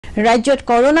ৰাজ্যত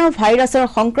কৰোনা ভাইৰাছৰ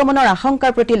সংক্ৰমণৰ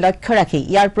আশংকাৰ প্ৰতি লক্ষ্য ৰাখি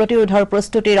ইয়াৰ প্ৰতিৰোধৰ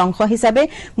প্ৰস্তুতিৰ অংশ হিচাপে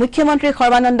মুখ্যমন্ত্ৰী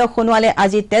সৰ্বানন্দ সোণোৱালে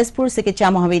আজি তেজপুৰ চিকিৎসা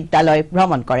মহাবিদ্যালয়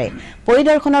ভ্ৰমণ কৰে।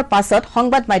 পৰিদৰ্শনৰ পাছত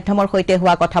সংবাদ মাধ্যমৰ সৈতে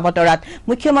হোৱা কথা-বতৰাত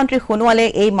মুখ্যমন্ত্ৰী সোণোৱালে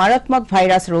এই মাৰাত্মক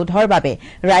ভাইৰাছ ৰোধৰ বাবে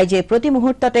ৰাইজে প্ৰতি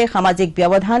মুহূৰ্ততে সামাজিক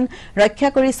ব্যৱধান ৰক্ষা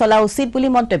কৰি চলা উচিত বুলি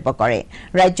মন্তব্য কৰে।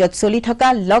 ৰাজ্যত চলি থকা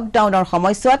লকডাউনৰ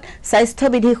সময়ছোৱাত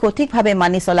স্বাস্থ্যবিধি সঠিকভাৱে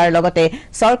মানি চলাৰ লগতে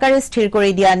চৰকাৰে স্থিৰ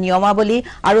কৰি দিয়া নিয়মাৱলী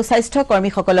আৰু স্বাস্থ্য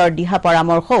কৰ্মীসকলৰ দিহা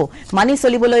পৰামৰ্শও মানি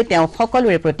চলিবলৈ তেওঁ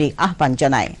সকলোৰে প্ৰতি আহ্বান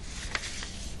জনায়।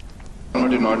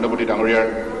 নৰেন্দ্ৰ মোদী ডাঙৰীয়াৰ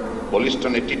বলিষ্ঠ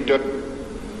নেতৃত্বত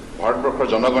ভাৰতবৰ্ষৰ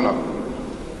জনগণক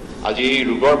আজি এই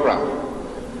ৰোগৰ পৰা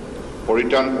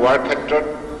পৰিত্ৰাণ পোৱাৰ ক্ষেত্ৰত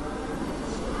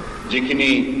যিখিনি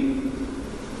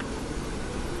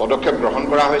পদক্ষেপ গ্ৰহণ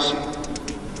কৰা হৈছে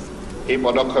এই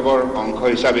পদক্ষেপৰ অংশ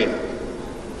হিচাপে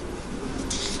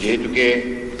যিহেতুকে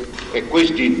 21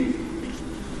 দিন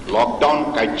লকডাউন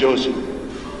কাৰ্যসূচী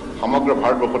সমগ্ৰ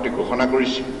ভাৰতবৰ্ষতে ঘোষণা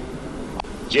কৰিছে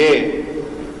যে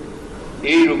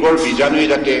এই ৰোগৰ বীজাণুৱে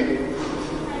যাতে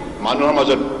মানুহৰ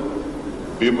মাজত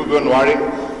বিয়পিব নোৱাৰে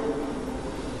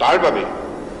তাৰ বাবে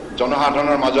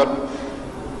জনসাধাৰণৰ মাজত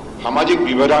সামাজিক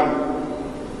ব্যৱধান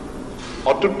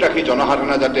অটুট ৰাখি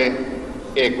জনসাধাৰণে যাতে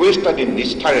 21টা দিন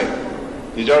নিষ্ঠাৰে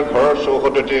নিজৰ ঘৰৰ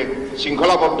চৌহদতে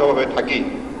শৃংখলাবদ্ধভাৱে থাকি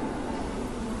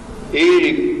এই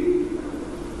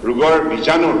ৰোগৰ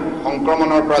বীজাণুৰ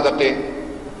সংক্ৰমণৰ পৰা যাতে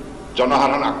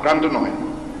জনসাধাৰণ আক্ৰান্ত নহয়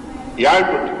ইয়াৰ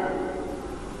প্ৰতি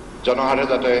জনসাধাৰণে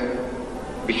যাতে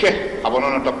বিশেষ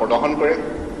সাৱধানতা প্ৰদৰ্শন কৰে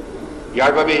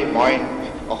ইয়াৰ বাবে মই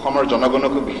অসমৰ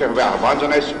জনগণকো বিশেষভাৱে আহ্বান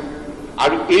জনাইছোঁ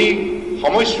আৰু এই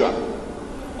সময়ছোৱাত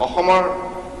অসমৰ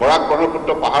বৰাক ব্ৰহ্মপুত্ৰ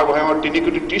পাহাৰ ভৈয়ামৰ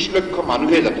 3,30 লক্ষ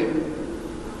মানুহে যাতে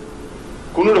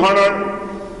কোনো ধৰণৰ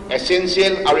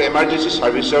এছেঞ্চিয়েল আৰু এমাৰ্জেঞ্চি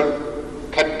ছাৰ্ভিচৰ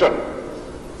ক্ষেত্ৰত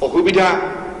অসুবিধা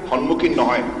সন্মুখীন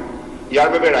নহয় ইয়াৰ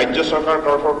বাবে ৰাজ্য চৰকাৰৰ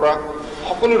তৰফৰ পৰা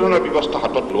সকলো ধৰণৰ ব্যৱস্থা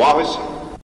হাতত লোৱা হৈছে।